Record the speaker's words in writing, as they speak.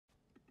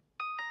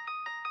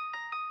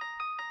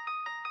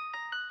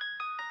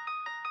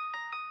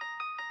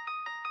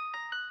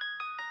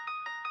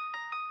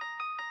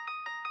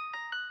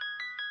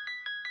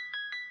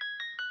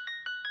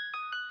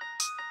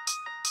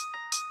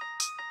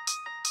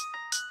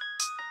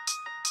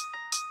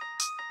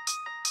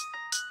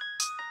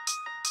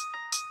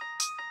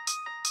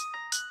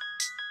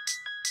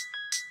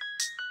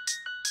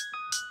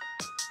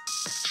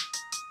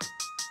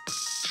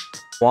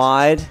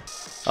Wide,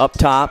 up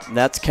top,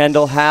 that's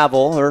Kendall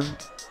Havill. Her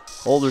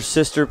older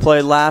sister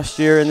played last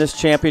year in this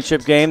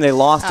championship game. They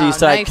lost to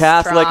Eastside nice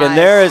Catholic, drive. and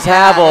there is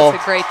Yeah, Havill.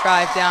 that's a great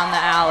drive down the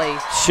alley.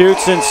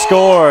 Shoots and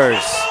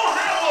scores.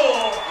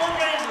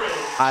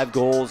 5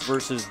 goals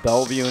versus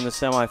Bellevue in the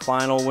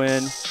semifinal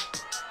win.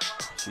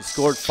 She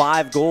scored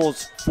 5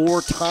 goals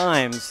 4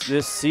 times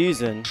this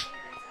season.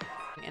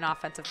 An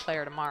offensive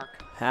player to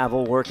mark.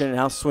 Havill working it.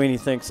 Now Sweeney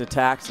thinks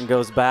attacks and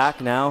goes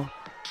back. Now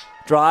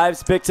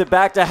drives, picks it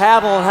back to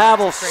Havill, and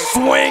Havill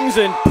swings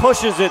and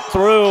pushes it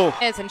through.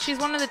 And she's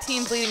one of the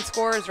team's leading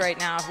scorers right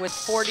now with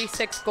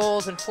 46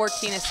 goals and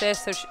 14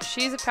 assists, so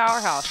she's a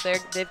powerhouse.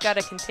 They've got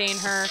to contain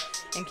her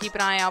and keep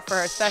an eye out for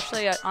her,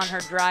 especially on her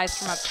drives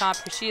from up top,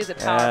 because she is a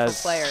powerful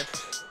player.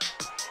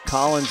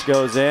 Collins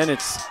goes in,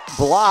 it's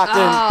blocked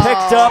and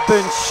picked up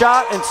and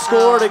shot and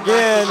scored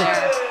again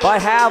by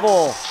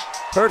Havill.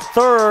 Her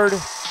third,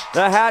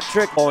 the hat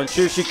trick. Oh, and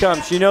here she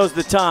comes, she knows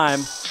the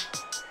time.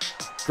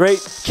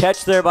 Great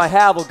catch there by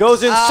Havill,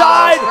 goes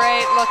inside,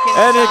 great looking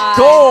and side. a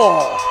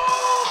goal.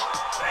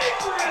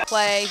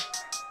 Play,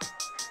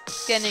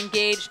 getting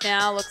engaged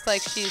now, looks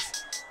like she's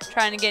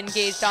trying to get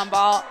engaged on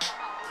ball.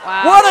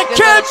 Wow, what a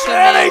catch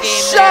and a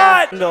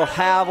shot! Kendall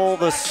Havill,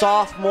 the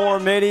sophomore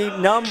midi,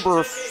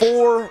 number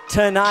 4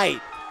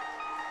 tonight.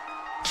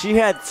 She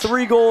had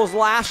 3 goals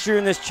last year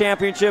in this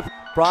championship.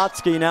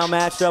 Brodsky now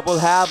matched up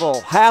with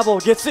Havill. Havill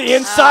gets the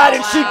inside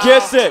and she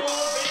gets it.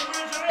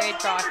 Great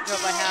cross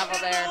by Havill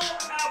there.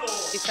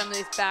 See some of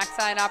these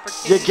backside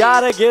opportunities. You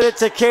gotta get it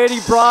to Katie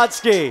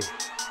Brodsky.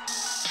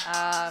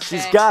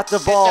 She's got the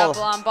ball.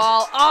 Double on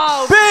ball.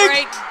 Oh, big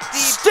great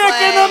deep stick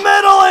play. in the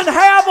middle, and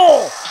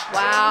Havill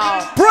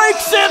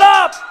breaks it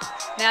up.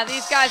 Now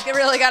these guys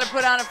really got to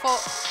put on a full.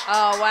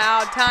 Oh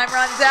wow, time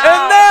runs out.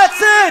 And that's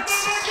it.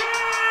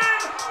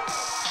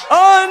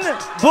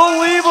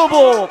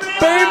 Unbelievable.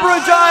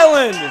 Bainbridge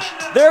Island,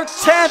 their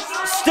 10th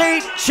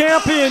state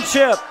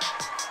championship.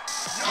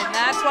 And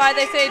that's why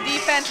they say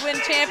defense win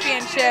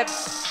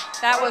championships.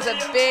 That was a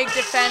big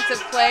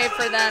defensive play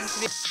for them to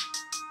be.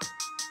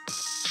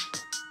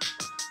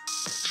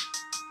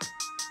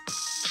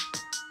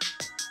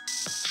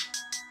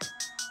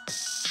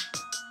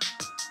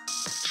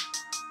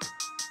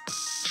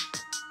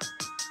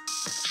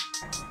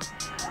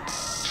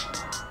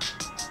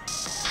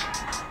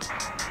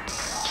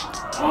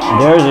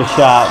 There's a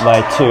shot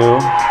by 2.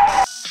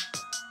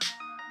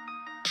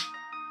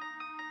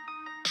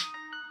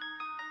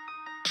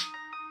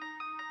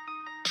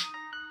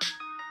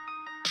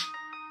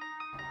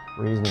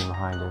 Reasoning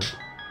behind it.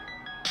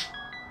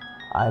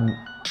 I'm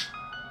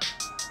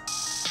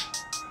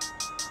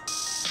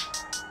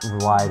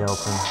wide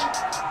open.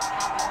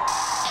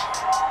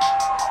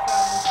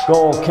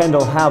 Goal,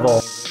 Kendall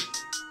Havill.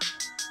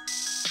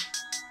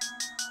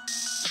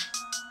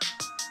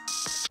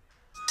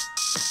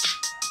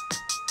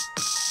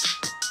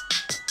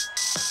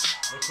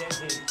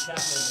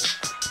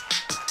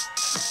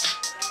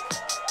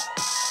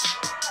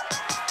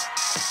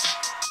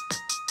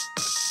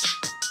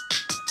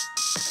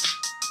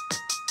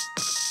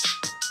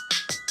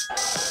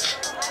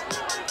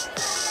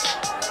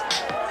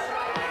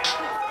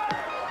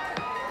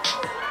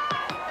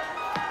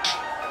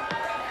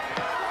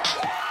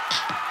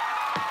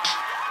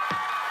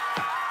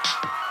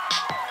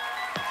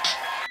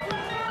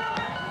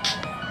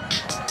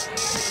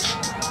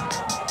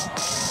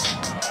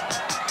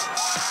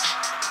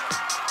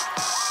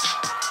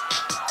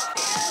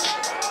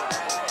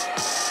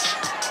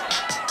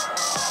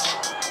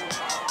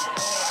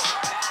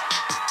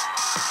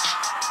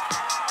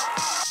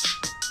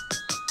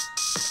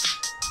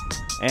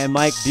 And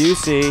Mike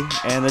Busey,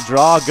 and the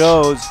draw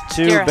goes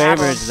to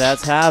Bainbridge.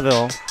 That's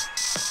Havill.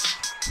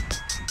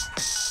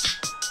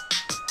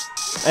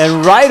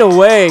 And right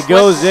away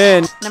goes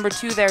in. Number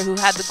 2 there, who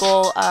had the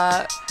goal,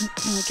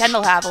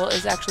 Kendall Havill,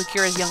 is actually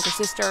Kira's younger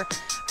sister,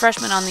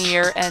 freshman on the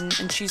year,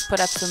 and she's put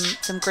up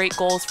some great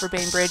goals for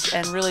Bainbridge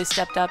and really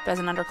stepped up as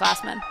an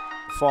underclassman.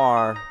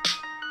 Far.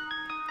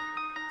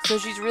 So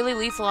she's really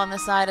lethal on the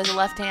side as a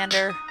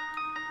left-hander.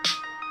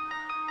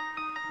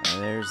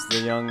 And there's the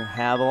young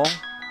Havill.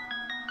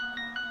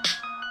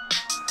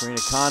 Karina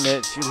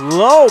Condit,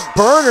 low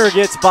burner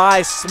gets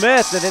by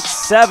Smith, and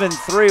it's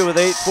 7-3 with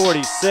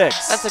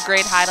 8:46. That's a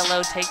great high to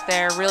low take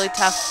there. Really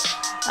tough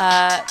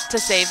to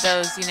save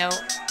those, you know,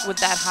 with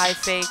that high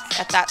fake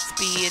at that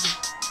speed.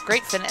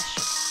 Great finish.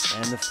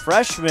 And the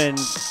freshman,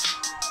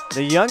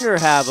 the younger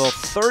Havill,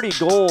 30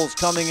 goals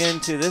coming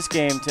into this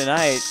game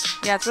tonight.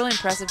 Yeah, it's really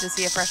impressive to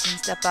see a freshman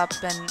step up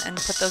and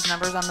put those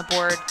numbers on the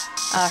board.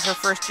 Her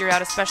first year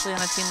out, especially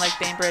on a team like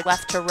Bainbridge,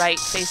 left to right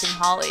facing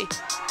Holly.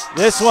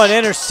 This one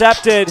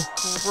intercepted.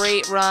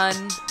 Great run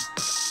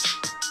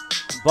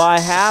by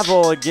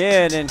Havill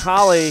again, and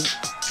Holly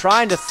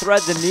trying to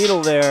thread the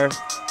needle there.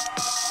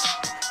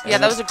 Yeah,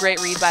 that was a great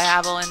read by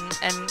Havill,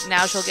 and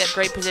now she'll get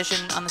great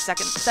position on the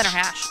center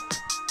hash.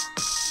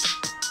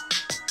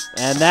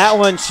 And that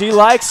one, she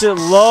likes it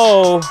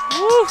low.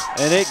 Woo.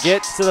 And it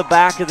gets to the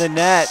back of the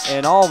net,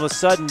 and all of a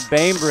sudden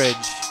Bainbridge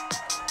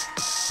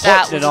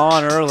putting it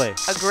on early.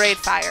 A great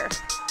fire.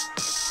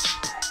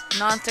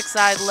 Non-stick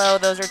side low,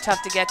 those are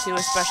tough to get to,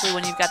 especially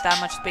when you've got that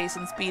much space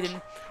and speed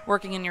and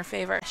working in your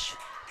favor.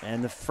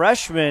 And the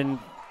freshman,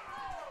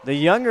 the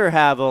younger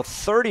Havill,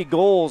 30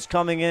 goals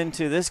coming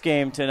into this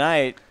game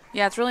tonight.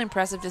 Yeah, it's really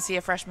impressive to see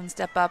a freshman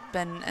step up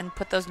and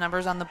put those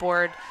numbers on the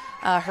board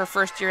her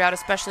first year out,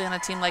 especially on a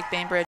team like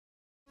Bainbridge.